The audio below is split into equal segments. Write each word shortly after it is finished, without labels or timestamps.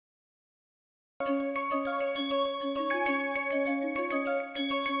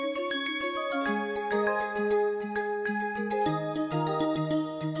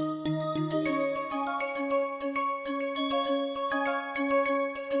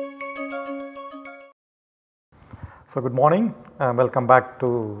So, good morning and welcome back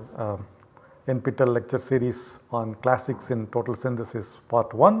to NPTEL lecture series on classics in total synthesis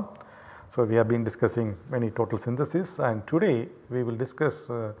part 1. So, we have been discussing many total synthesis and today we will discuss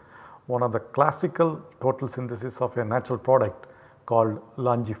one of the classical total synthesis of a natural product called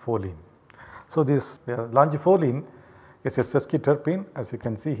Longifolene. So, this Longifolene is a sesquiterpene. As you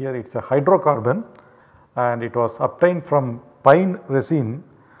can see here, it is a hydrocarbon and it was obtained from pine resin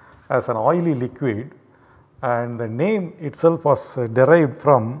as an oily liquid, and the name itself was derived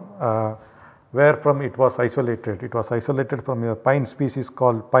from where from it was isolated. It was isolated from a pine species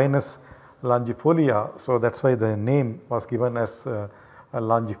called Pinus longifolia. So, that is why the name was given as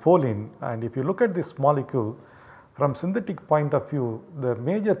Longifolene. And if you look at this molecule from synthetic point of view, the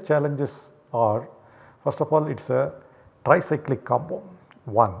major challenges are, first of all, it is a tricyclic compound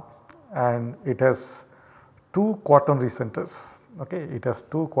 1 and it has 2 quaternary centers. Okay, it has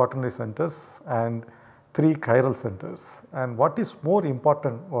 2 quaternary centers and 3 chiral centers, and what is more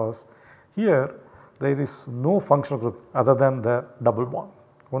important was here there is no functional group other than the double bond.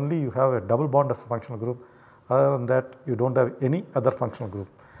 Only you have a double bond as a functional group, other than that you do not have any other functional group.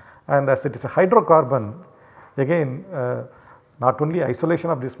 And as it is a hydrocarbon, again not only isolation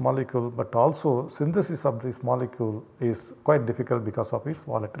of this molecule but also synthesis of this molecule is quite difficult because of its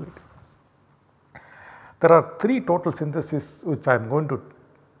volatility. There are 3 total syntheses which I am going to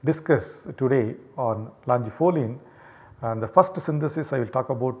discuss today on Longifolene, and the first synthesis I will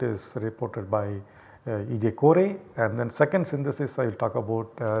talk about is reported by E.J. Corey, and then second synthesis I will talk about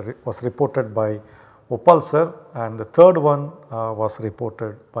was reported by Oppolzer, and the third one was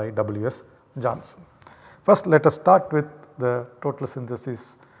reported by W.S. Johnson. First, let us start with the total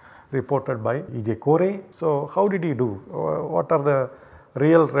synthesis reported by E.J. Corey. So, how did he do? What are the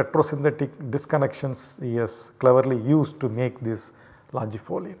real retrosynthetic disconnections he has cleverly used to make this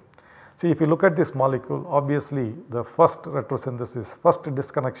Longifolene? See, if you look at this molecule, obviously the first retrosynthesis, first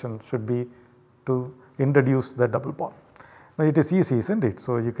disconnection should be to introduce the double bond. Now, it is easy, isn't it?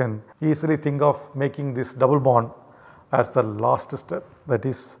 So, you can easily think of making this double bond as the last step. That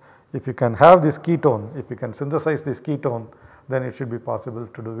is, if you can have this ketone, if you can synthesize this ketone, then it should be possible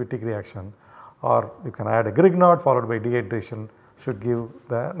to do Wittig reaction, or you can add a Grignard followed by dehydration should give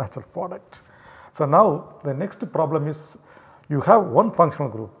the natural product. So, now the next problem is you have one functional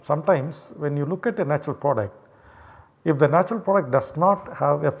group. Sometimes when you look at a natural product, if the natural product does not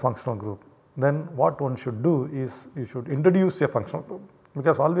have a functional group, then what one should do is you should introduce a functional group,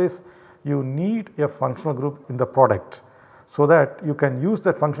 because always you need a functional group in the product so that you can use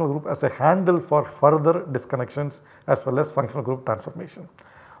that functional group as a handle for further disconnections as well as functional group transformation.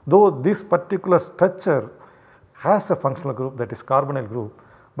 Though this particular structure has a functional group, that is carbonyl group,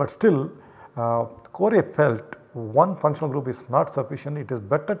 but still Corey felt one functional group is not sufficient, it is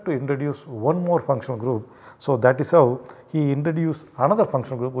better to introduce one more functional group. So, that is how he introduced another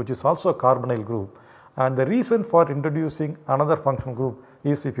functional group which is also a carbonyl group, and the reason for introducing another functional group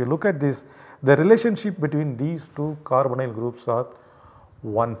is, if you look at this, the relationship between these 2 carbonyl groups are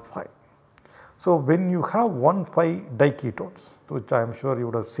 1,5. So, when you have 1,5 diketones, which I am sure you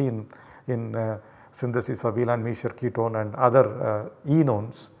would have seen in synthesis of Wieland-Miescher ketone and other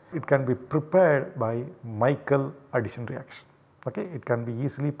enones, it can be prepared by Michael addition reaction. Okay, it can be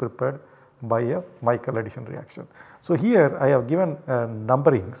easily prepared by a Michael addition reaction. So, here I have given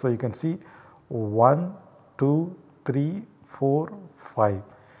numbering. So, you can see 1, 2, 3, 4, 5.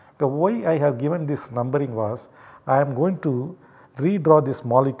 The why I have given this numbering was I am going to redraw this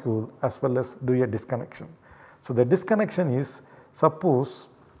molecule as well as do a disconnection. So, the disconnection is, suppose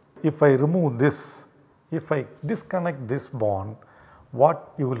if I remove this, if I disconnect this bond,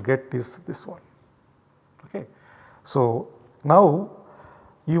 what you will get is this one. Okay. So, now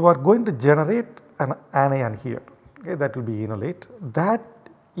you are going to generate an anion here, okay, that will be enolate. That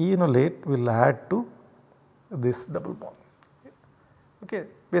enolate will add to this double bond. Okay.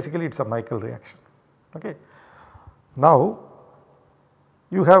 Basically, it is a Michael reaction. Okay. Now,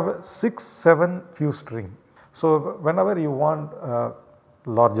 you have 6, 7 fused ring. So, whenever you want a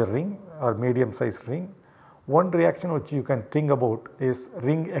larger ring or medium sized ring, one reaction which you can think about is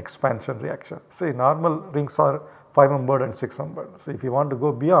ring expansion reaction. Say normal rings are 5-membered and 6-membered. So, if you want to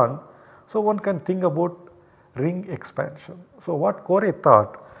go beyond, so one can think about ring expansion. So, what Corey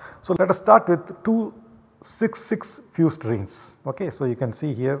thought, so let us start with 2 6 fused rings. Okay. So, you can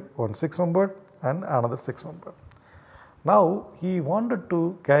see here one 6-membered and another 6-membered. Now, he wanted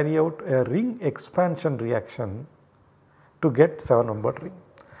to carry out a ring expansion reaction to get 7-membered ring.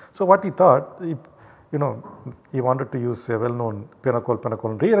 So, what he thought, he wanted to use a well known pinochle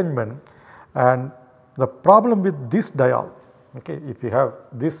rearrangement, and the problem with this diol, okay, if you have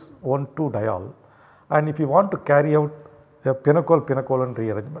this 1,2 diol and if you want to carry out a pinacol-pinacolone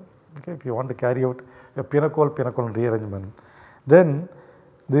rearrangement, okay, if you want to carry out a pinacol-pinacolone rearrangement, then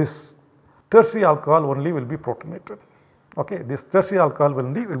this tertiary alcohol only will be protonated. Okay, this tertiary alcohol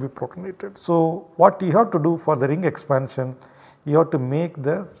only will be protonated. So, what you have to do for the ring expansion, you have to make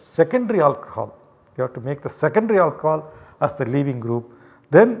the secondary alcohol, you have to make the secondary alcohol as the leaving group,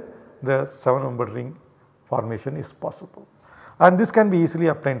 then the 7-membered ring formation is possible, and this can be easily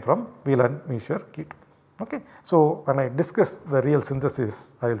obtained from Wheeler-Meischer ketone. Okay. So, when I discuss the real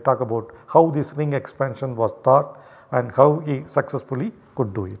synthesis, I will talk about how this ring expansion was thought and how he successfully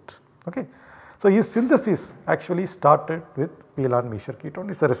could do it. Okay. So, his synthesis actually started with Wheeler-Meischer ketone,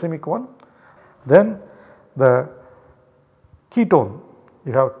 it is a racemic one. Then the ketone,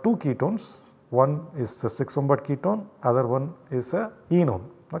 you have two ketones, one is a 6-membered ketone, other one is a enone.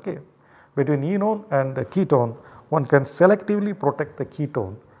 Okay. Between enone and a ketone, one can selectively protect the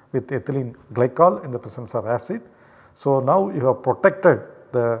ketone with ethylene glycol in the presence of acid. So, now you have protected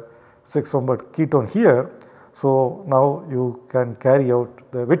the 6-membered ketone here. So, now you can carry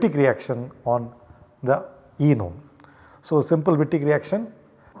out the Wittig reaction on the enone. So, simple Wittig reaction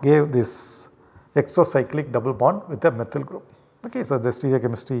gave this exocyclic double bond with a methyl group. Okay. So, the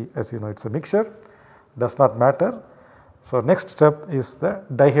stereochemistry, as you know, it is a mixture, does not matter. So, next step is the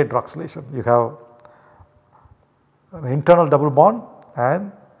dihydroxylation. You have an internal double bond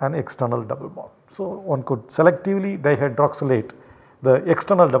and an external double bond. So, one could selectively dihydroxylate the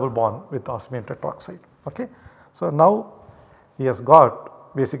external double bond with osmium tetroxide. Okay. So, now he has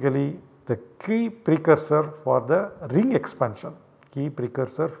got basically the key precursor for the ring expansion,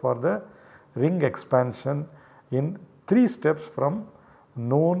 in 3 steps from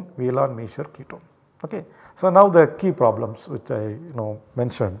known Wheeler-Meischer ketone. Okay. So, now the key problems which I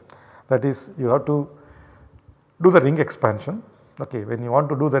mentioned, that is you have to do the ring expansion. Okay. When you want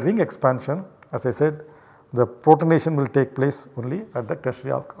to do the ring expansion, as I said, the protonation will take place only at the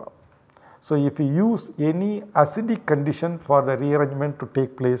tertiary alcohol. So, if you use any acidic condition for the rearrangement to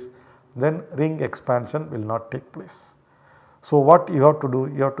take place, then ring expansion will not take place. So, what you have to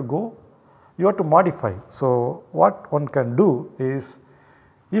do, you have to modify. So, what one can do is,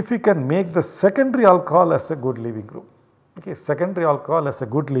 if you can make the secondary alcohol as a good leaving group, okay, secondary alcohol as a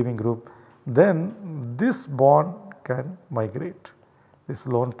good leaving group, then this bond can migrate. This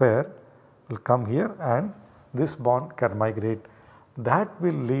lone pair will come here and this bond can migrate. That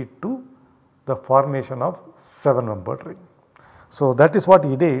will lead to the formation of 7-membered ring. So, that is what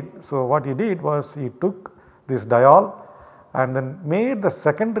he did. So, what he did was he took this diol and then made the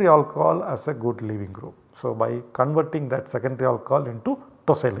secondary alcohol as a good leaving group. So, by converting that secondary alcohol into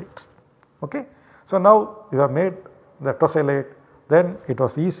tosylate. Okay. So, now you have made the tosylate, then it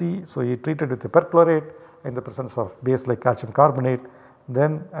was easy. So, he treated with the perchlorate in the presence of base like calcium carbonate,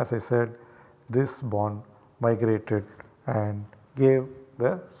 then as I said, this bond migrated and gave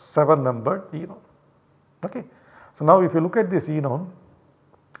the 7-membered enone. Okay. So, now if you look at this enone,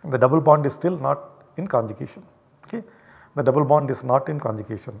 the double bond is still not in conjugation. Okay. The double bond is not in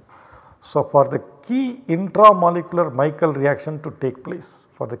conjugation. So, for the key intramolecular Michael reaction to take place,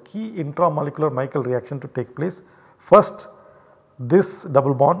 first this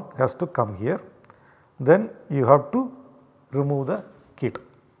double bond has to come here, then you have to remove the ketone.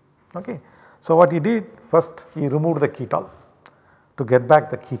 Okay. So, what he did, first he removed the ketol to get back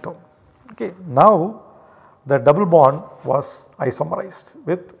the ketone. Okay. Now, the double bond was isomerized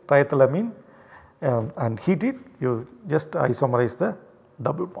with triethylamine and heated, you just isomerize the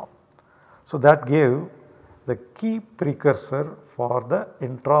double bond. So, that gave the key precursor for the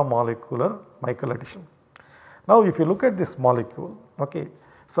intramolecular Michael addition. Now, if you look at this molecule, okay,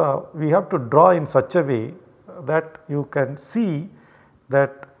 so we have to draw in such a way that you can see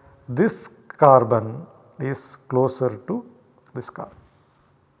that this carbon is closer to this carbon.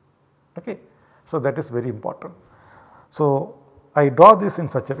 Okay. So, that is very important. So, I draw this in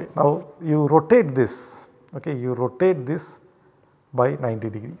such a way. Now, you rotate this, okay, you rotate this by 90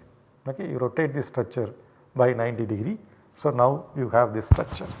 degree. Okay, you rotate this structure by 90 degree. So, now you have this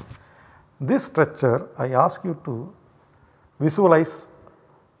structure. This structure I ask you to visualize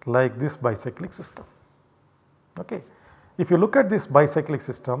like this bicyclic system. Okay. If you look at this bicyclic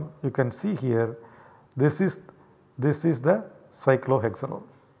system, you can see here this is the cyclohexanol.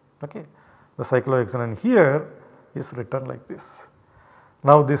 Okay. The cyclohexanol here is written like this.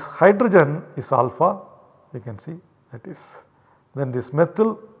 Now, this hydrogen is alpha, you can see that is, then this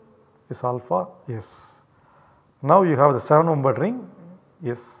methyl is alpha, yes. Now, you have the 7-membered ring,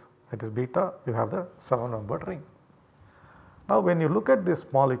 yes, that is beta, you have the 7-membered ring. Now, when you look at this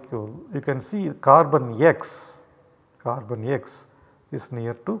molecule, you can see carbon X is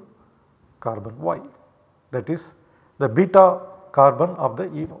near to carbon Y. that is the beta carbon of the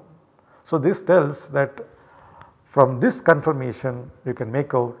ketone. So, this tells that from this confirmation you can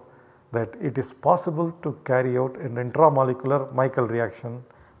make out that it is possible to carry out an intramolecular Michael reaction,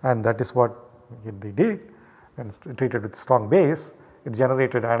 and that is what they did, and treated with strong base. It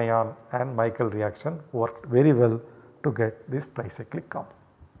generated anion and Michael reaction worked very well to get this tricyclic compound.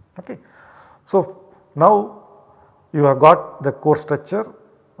 Okay. So, now you have got the core structure.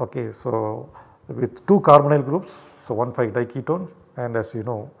 Okay. So, with 2 carbonyl groups, so 1,5 diketones, and as you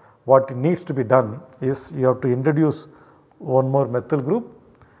know what needs to be done is you have to introduce one more methyl group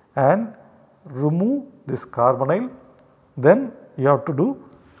and remove this carbonyl, then you have to do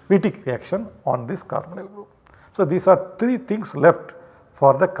Wittig reaction on this carbonyl group. So, these are 3 things left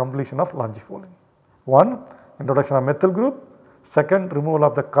for the completion of Longifolene. 1, introduction of methyl group, 2nd, removal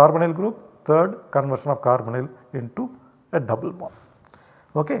of the carbonyl group, 3rd, conversion of carbonyl into a double bond.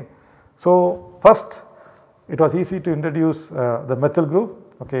 Okay. So, first it was easy to introduce the methyl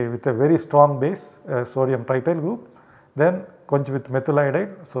group, okay, with a very strong base, sodium trityl group, then conjugate with methyl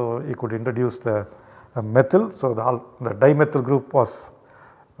iodide. So, you could introduce the methyl. So, the dimethyl group was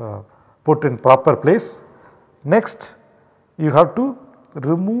put in proper place. Next, you have to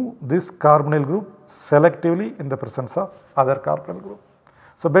remove this carbonyl group selectively in the presence of other carbonyl group.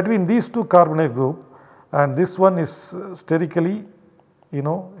 So, between these 2 carbonyl group and this one is sterically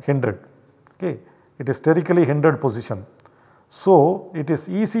hindered, okay. It is sterically hindered position. So, it is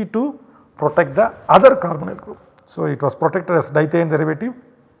easy to protect the other carbonyl group. So, it was protected as diethane derivative,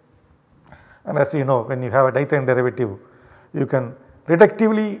 and as you know, when you have a diethane derivative you can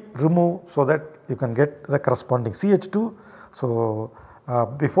reductively remove so that you can get the corresponding CH2. So,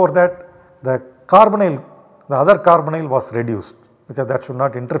 before that the other carbonyl was reduced because that should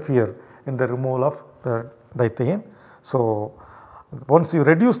not interfere in the removal of the diethane. So, once you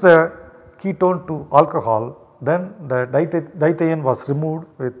reduce the ketone to alcohol, then the diethane was removed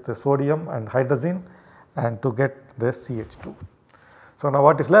with the sodium and hydrazine and to get the CH2. So, now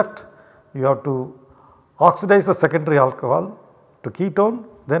what is left? You have to oxidize the secondary alcohol to ketone,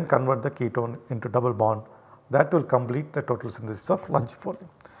 then convert the ketone into double bond. That will complete the total synthesis of Longifolene.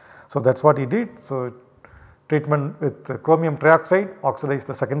 So, that is what he did. So, treatment with chromium trioxide, oxidize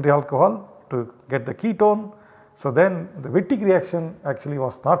the secondary alcohol to get the ketone. So, then the Wittig reaction actually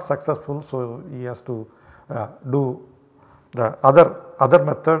was not successful. So, he has to do the other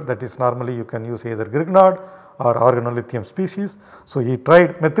method, that is normally you can use either Grignard or organolithium species. So, he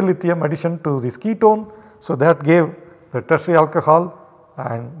tried methyl lithium addition to this ketone. So, that gave the tertiary alcohol,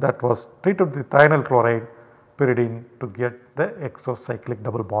 and that was treated with thionyl chloride pyridine to get the exocyclic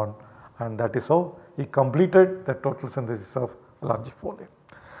double bond, and that is how he completed the total synthesis of Longifolene.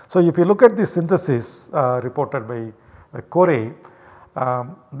 So, if you look at the synthesis reported by Corey,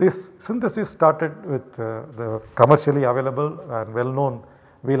 this synthesis started with the commercially available and well known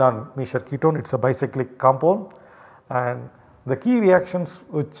Whelan-Miescher ketone. It is a bicyclic compound, and the key reactions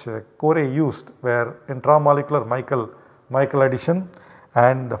which Corey used were intramolecular Michael addition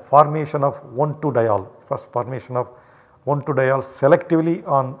and the formation of 1,2-diol, first formation of 1,2-diol selectively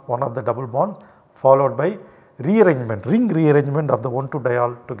on one of the double bond, followed by ring rearrangement of the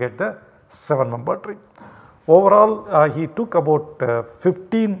 1,2-diol to get the 7-membered ring. Overall he took about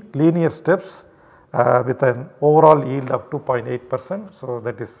 15 linear steps with an overall yield of 2.8%. So,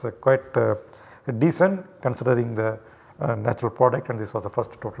 that is quite decent considering the natural product, and this was the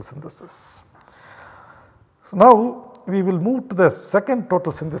first total synthesis. So, now we will move to the second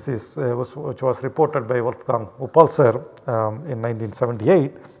total synthesis which was reported by Wolfgang Oppolzer in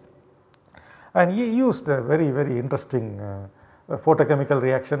 1978, and he used a very interesting photochemical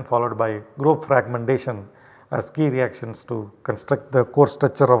reaction followed by group fragmentation as key reactions to construct the core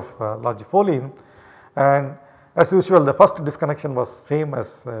structure of Longifolene. And as usual, the first disconnection was same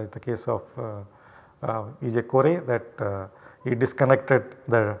as the case of E.J. Corey, that he disconnected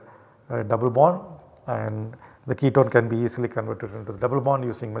the double bond, and the ketone can be easily converted into the double bond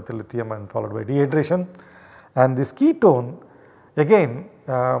using methyl lithium and followed by dehydration. And this ketone again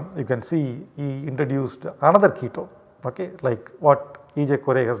you can see he introduced another ketone, okay, like what E.J.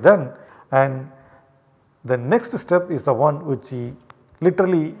 Corey has done, and the next step is the one which he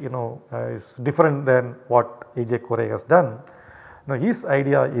literally is different than what E.J. Corey has done. Now, his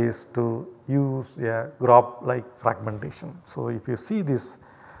idea is to use a Grob like fragmentation. So, if you see this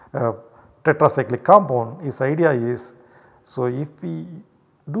tetracyclic compound, his idea is, so if we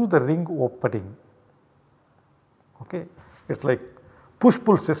do the ring opening, okay, it is like push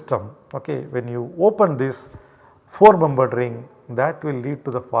pull system, okay, when you open this 4-membered ring, that will lead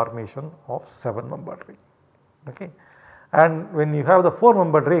to the formation of 7-membered ring, okay. And when you have the 4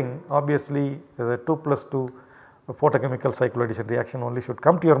 membered ring, obviously the 2+2 photochemical cycloaddition reaction only should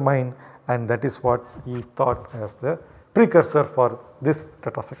come to your mind, and that is what he thought as the precursor for this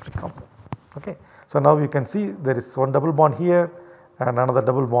tetracyclic compound. Okay. So, now you can see there is one double bond here and another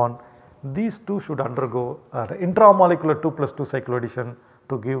double bond. These two should undergo intramolecular 2+2 cycloaddition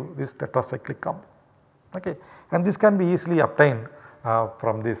to give this tetracyclic compound. Okay. And this can be easily obtained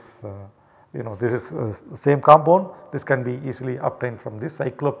from this this is same compound, this can be easily obtained from this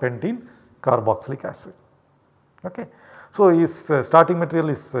cyclopentene carboxylic acid. Okay. So, his starting material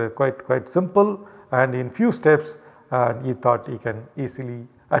is quite simple, and in few steps he thought he can easily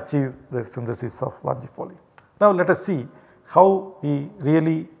achieve the synthesis of Longifolene. Now, let us see how he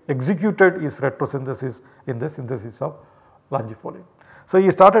really executed his retrosynthesis in the synthesis of Longifolene. So, he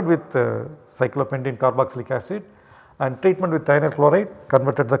started with cyclopentene carboxylic acid, and treatment with thionyl chloride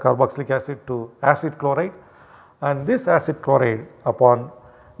converted the carboxylic acid to acid chloride, and this acid chloride upon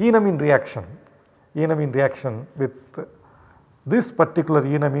enamine reaction with this particular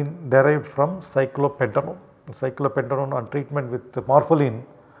enamine derived from cyclopentanone. Cyclopentanone on treatment with morpholine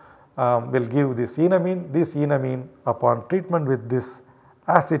will give this enamine. This enamine upon treatment with this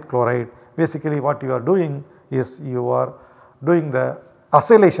acid chloride, basically what you are doing is you are doing the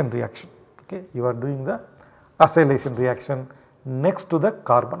acylation reaction. Okay. You are doing the acylation reaction next to the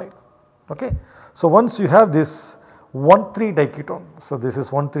carbonyl. Okay. So, once you have this 1,3-diketone, so this is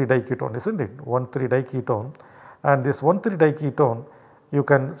 1,3-diketone, isn't it, 1,3-diketone, and this 1,3-diketone you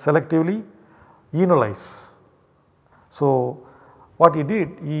can selectively enolize. So, what he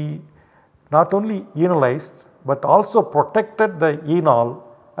did, he not only enolized but also protected the enol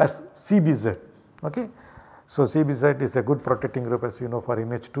as CBZ. Okay. So, CBZ is a good protecting group, as you know, for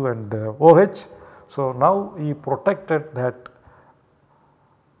NH2 and OH. So, now he protected that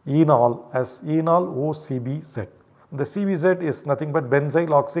enol as enol OCBZ. The CBZ is nothing but benzyl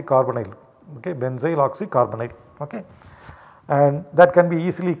oxycarbonyl, okay, benzyl oxycarbonyl, okay, and that can be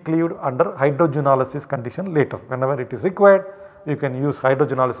easily cleaved under hydrogenolysis condition later. Whenever it is required, you can use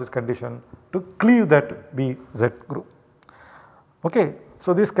hydrogenolysis condition to cleave that BZ group. Okay.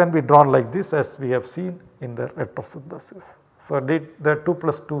 So, this can be drawn like this, as we have seen in the retrosynthesis. So, did the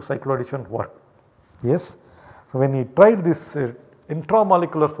 2+2 cycloaddition work? Yes. So, when he tried this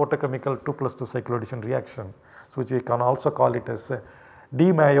intramolecular photochemical 2+2 cycloaddition reaction, so which we can also call it as a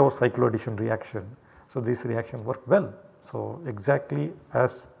de-Mayo cycloaddition reaction. So, this reaction worked well. So, exactly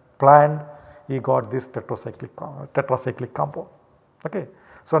as planned, he got this tetracyclic compound. Okay.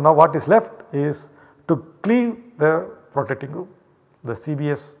 So, now what is left is to cleave the protecting group. The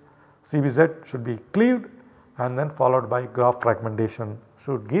CBZ should be cleaved and then followed by Graf fragmentation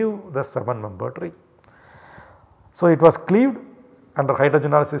should give the 7-membered ring. So, it was cleaved under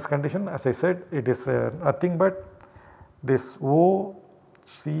hydrogenolysis condition. As I said, it is nothing but this OCOO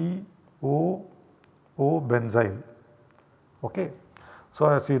benzyl. Okay. So,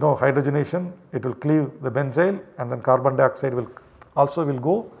 as you know, hydrogenation, it will cleave the benzyl and then carbon dioxide will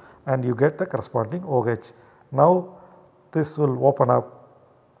go, and you get the corresponding OH. Now, this will open up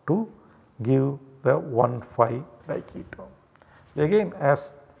to give the 1,5-diketone. Again,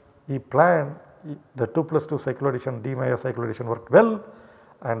 as he planned, the 2+2 cycloaddition, de-Mayo cycloaddition worked well,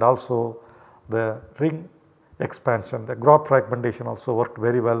 and also the ring expansion, the Graf fragmentation also worked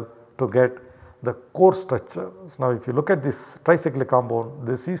very well to get the core structure. So, now if you look at this tricyclic compound,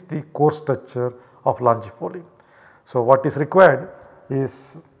 this is the core structure of Longifolene. So, what is required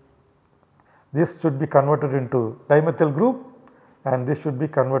is this should be converted into dimethyl group, and this should be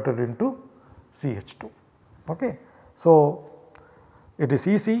converted into CH2. Okay. So, it is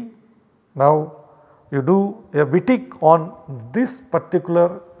easy. Now, you do a Wittig on this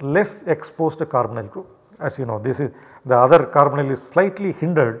particular less exposed carbonyl group. As you know, this is the other carbonyl is slightly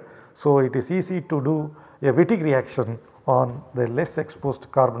hindered. So, it is easy to do a Wittig reaction on the less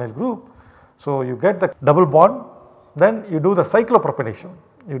exposed carbonyl group. So, you get the double bond, then you do the cyclopropanation.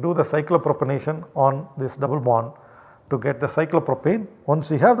 You do the cyclopropanation on this double bond to get the cyclopropane.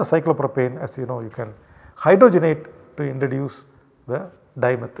 Once you have the cyclopropane, as you know, you can hydrogenate to introduce the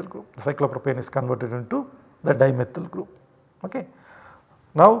dimethyl group. The cyclopropane is converted into the dimethyl group. Okay.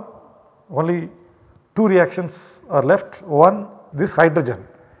 Now, only two reactions are left. One, this hydrogen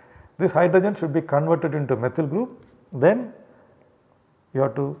should be converted into methyl group, then you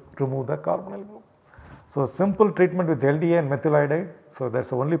have to remove the carbonyl group. So, simple treatment with LDA and methyl iodide. So, that is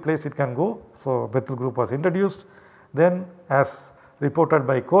the only place it can go. So, methyl group was introduced. Then, as reported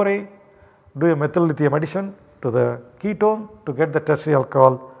by Corey, do a methyl lithium addition to the ketone to get the tertiary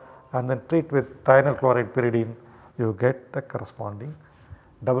alcohol, and then treat with thionyl chloride pyridine, you get the corresponding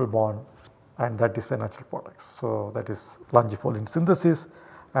double bond and that is the natural product. So, that is Longifolene synthesis,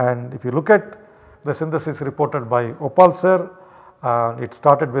 and if you look at the synthesis reported by Oppolzer, it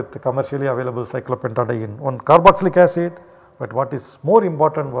started with the commercially available cyclopentadiene 1-carboxylic acid, but what is more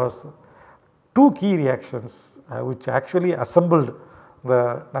important was two key reactions which actually assembled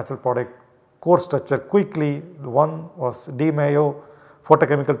the natural product core structure quickly. One was De Mayo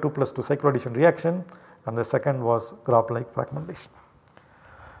photochemical 2+2 cycloaddition reaction, and the second was graph-like fragmentation.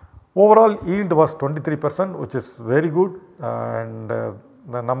 Overall yield was 23%, which is very good, and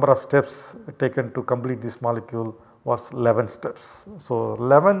the number of steps taken to complete this molecule was 11 steps. So,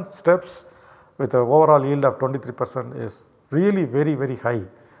 11 steps with an overall yield of 23% is really very high.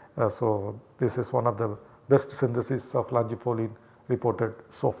 So, this is one of the best synthesis of Longifolene reported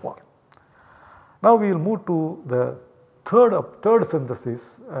so far. Now, we will move to the third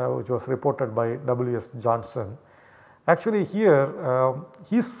synthesis which was reported by W.S. Johnson. Actually here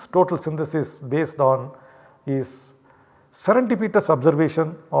his total synthesis based on his serendipitous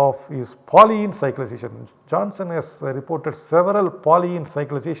observation of his polyene cyclization. Johnson has reported several polyene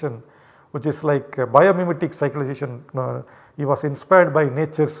cyclization, which is like biomimetic cyclization. He was inspired by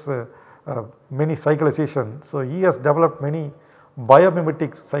nature's many cyclization. So, he has developed many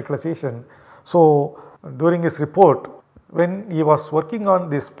biomimetic cyclization. So, during his report, when he was working on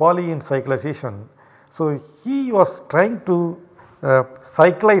this polyene cyclization, so he was trying to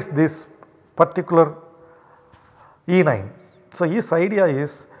cyclize this particular E9. So, his idea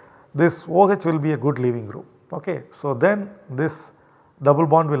is this OH will be a good leaving group. Okay. So, then this double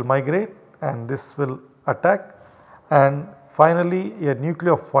bond will migrate and this will attack, and finally a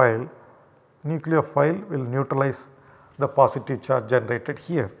nucleophile will neutralize the positive charge generated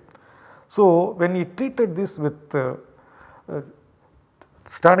here. So, when he treated this with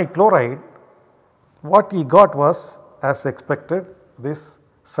stannic chloride, what he got was, as expected, this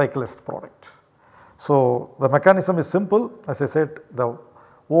cyclist product. So, the mechanism is simple. As I said, the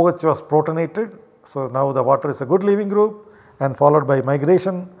OH was protonated. So, now the water is a good leaving group, and followed by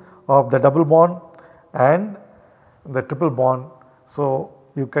migration of the double bond and the triple bond. So,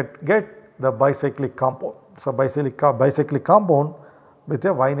 you can get the bicyclic compound. So, bicyclic compound with a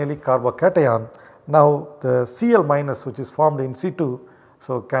vinylic carbocation. Now, the Cl minus which is formed in situ,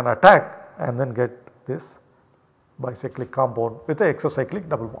 so can attack and then get this bicyclic compound with a exocyclic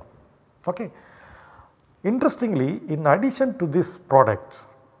double bond. Okay. Interestingly, in addition to this product,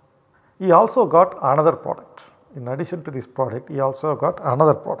 he also got another product. In addition to this product, he also got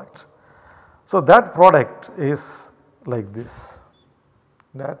another product. So, that product is like this.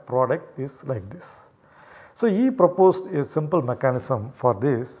 That product is like this. So, he proposed a simple mechanism for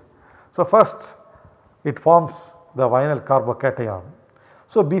this. So, first it forms the vinyl carbocation.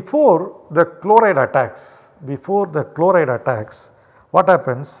 So, before the chloride attacks, what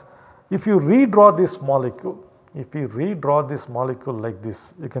happens? If you redraw this molecule, like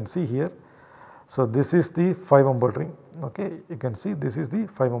this, you can see here. So, this is the 5-membered ring. Okay, you can see this is the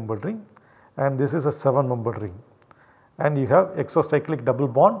 5-membered ring, and this is a 7-membered ring, and you have exocyclic double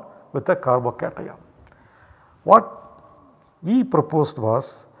bond with a carbocation. What he proposed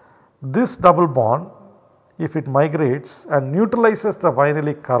was this double bond, if it migrates and neutralizes the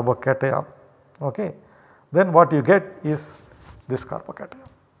vinylic carbocation, okay, then what you get is this carbocation.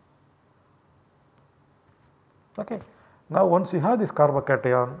 Okay. Now, once you have this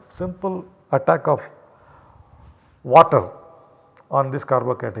carbocation, simple attack of water on this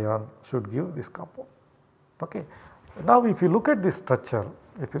carbocation should give this compound. Okay. Now, if you look at this structure,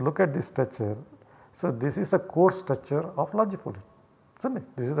 so this is the core structure of Longifolene, isn't it?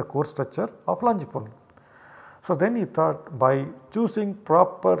 This is the core structure of Longifolene. So, then he thought by choosing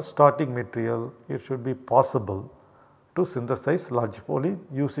proper starting material, it should be possible to synthesize Longifolene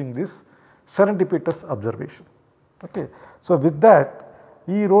using this serendipitous observation. Okay. So, with that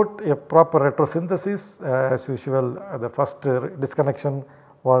he wrote a proper retrosynthesis. As usual, the first disconnection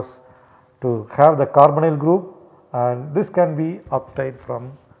was to have the carbonyl group, and this can be obtained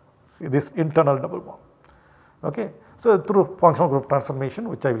from this internal double bond. Okay. So, through functional group transformation,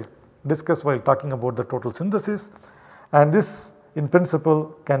 which I will discuss while talking about the total synthesis, and this in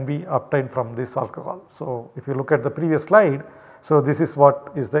principle can be obtained from this alcohol. So, if you look at the previous slide, so this is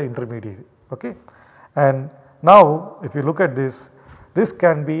what is the intermediary. Okay. And now, if you look at this, this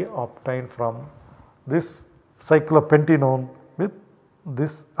can be obtained from this cyclopentanone with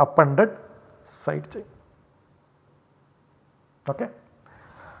this appended side chain. Okay.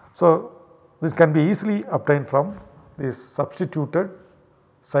 So, this can be easily obtained from this substituted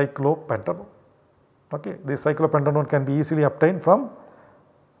cyclopentanone. Okay. This cyclopentanone can be easily obtained from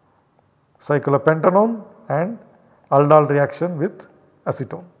cyclopentanone and aldol reaction with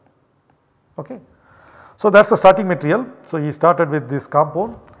acetone. Okay. So, that is the starting material. So, he started with this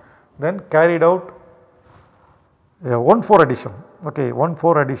compound, then carried out a 1,4 addition, okay,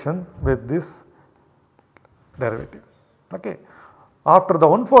 1,4 addition with this derivative. Okay. After the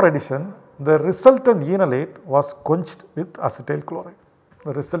 1,4 addition, the resultant enolate was quenched with acetyl chloride.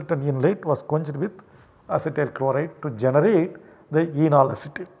 The resultant enolate was quenched with acetyl chloride to generate the enol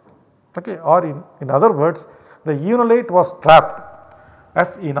acetate. Okay. Or in other words, the enolate was trapped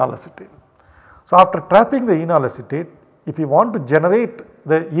as enol acetate. So, after trapping the enol acetate, if you want to generate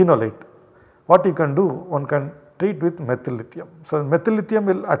the enolate, what you can do? One can treat with methyl lithium. So, methyl lithium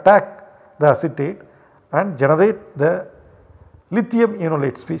will attack the acetate and generate the lithium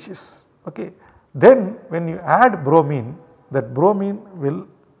enolate species. Okay. Then when you add bromine, that bromine will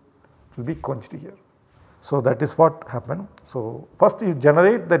be quenched here. So, that is what happened. So, first you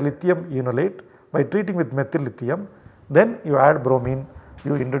generate the lithium enolate by treating with methyl lithium, then you add bromine,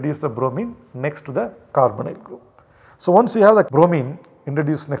 you introduce the bromine next to the carbonyl group. So, once you have the bromine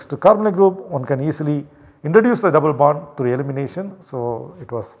introduced next to carbonyl group, one can easily introduce the double bond through elimination. So,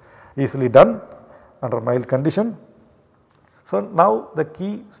 it was easily done under mild condition. So, now the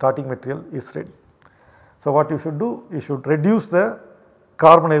key starting material is ready. So, what you should do? You should reduce the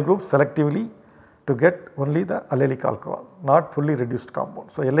carbonyl group selectively to get only the allylic alcohol, not fully reduced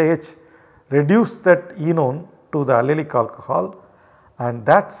compound. So, LAH reduce that enone to the allylic alcohol, and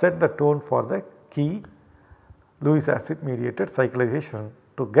that set the tone for the key Lewis acid mediated cyclization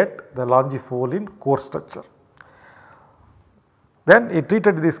to get the Longifolene core structure. Then he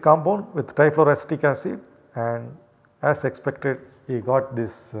treated this compound with trifluoroacetic acid, and as expected he got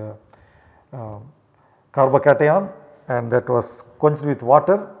this carbocation, and that was quenched with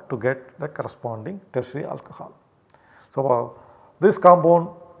water to get the corresponding tertiary alcohol. So, this compound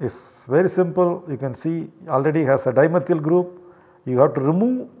is very simple. You can see already has a dimethyl group. You have to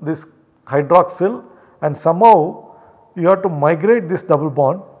remove this hydroxyl, and somehow you have to migrate this double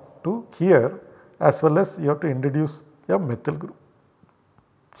bond to here, as well as you have to introduce a methyl group.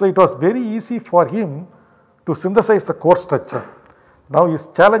 So, it was very easy for him to synthesize the core structure. Now, his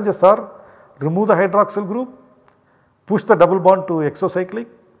challenges are remove the hydroxyl group, push the double bond to exocyclic,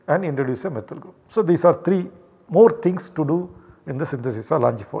 and introduce a methyl group. So, these are 3 more things to do in the synthesis of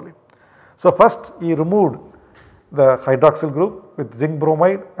Longifolene. So, first he removed the hydroxyl group with zinc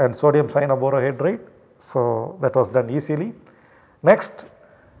bromide and sodium cyanoborohydride. So, that was done easily. Next,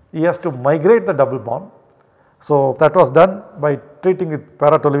 he has to migrate the double bond. So, that was done by treating with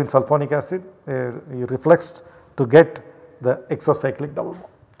para-toluene sulfonic acid. He reflexed to get the exocyclic double bond.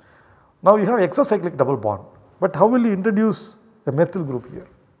 Now, you have exocyclic double bond, but how will you introduce a methyl group here?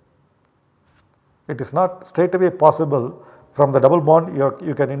 It is not straight away possible. From the double bond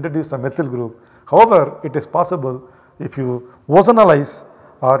you can introduce a methyl group. However, it is possible if you ozonalize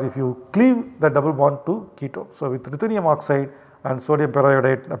or if you cleave the double bond to ketone. So, with ruthenium oxide and sodium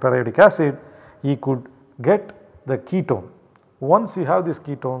periodic acid, he could get the ketone. Once you have this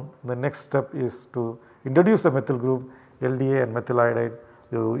ketone, the next step is to introduce the methyl group, LDA and methyl iodide.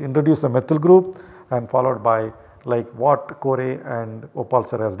 You introduce the methyl group and followed by like what Corey and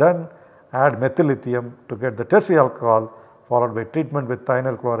Oppolzer has done, add methyl lithium to get the tertiary alcohol, followed by treatment with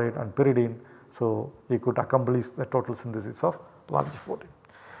thionyl chloride and pyridine. So, he could accomplish the total synthesis of Longifolene.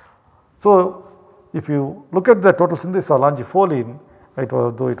 So, if you look at the total synthesis of Longifolene,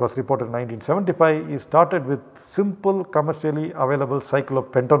 though it was reported in 1975, he started with simple commercially available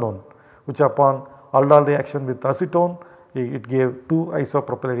cyclopentanone, which upon aldol reaction with acetone, it gave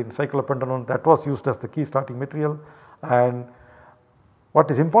 2-isopropylated cyclopentanone. That was used as the key starting material, and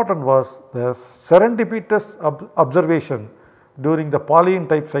what is important was the serendipitous observation during the polyene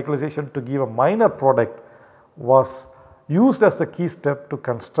type cyclization to give a minor product was used as a key step to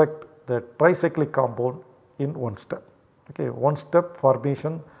construct the tricyclic compound in one step. Okay, one step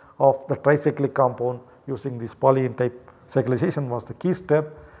formation of the tricyclic compound using this polyene type cyclization was the key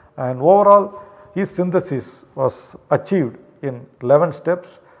step, and overall his synthesis was achieved in 11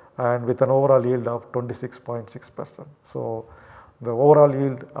 steps and with an overall yield of 26.6%. So, the overall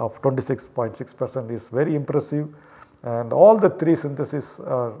yield of 26.6% is very impressive, and all the 3 syntheses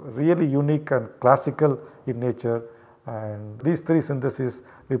are really unique and classical in nature, and these 3 syntheses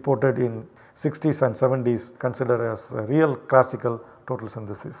reported in 60s and 70s considered as a real classical total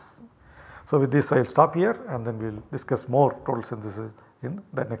synthesis. So, with this I will stop here and then we will discuss more total synthesis in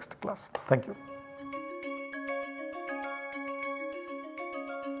the next class. Thank you.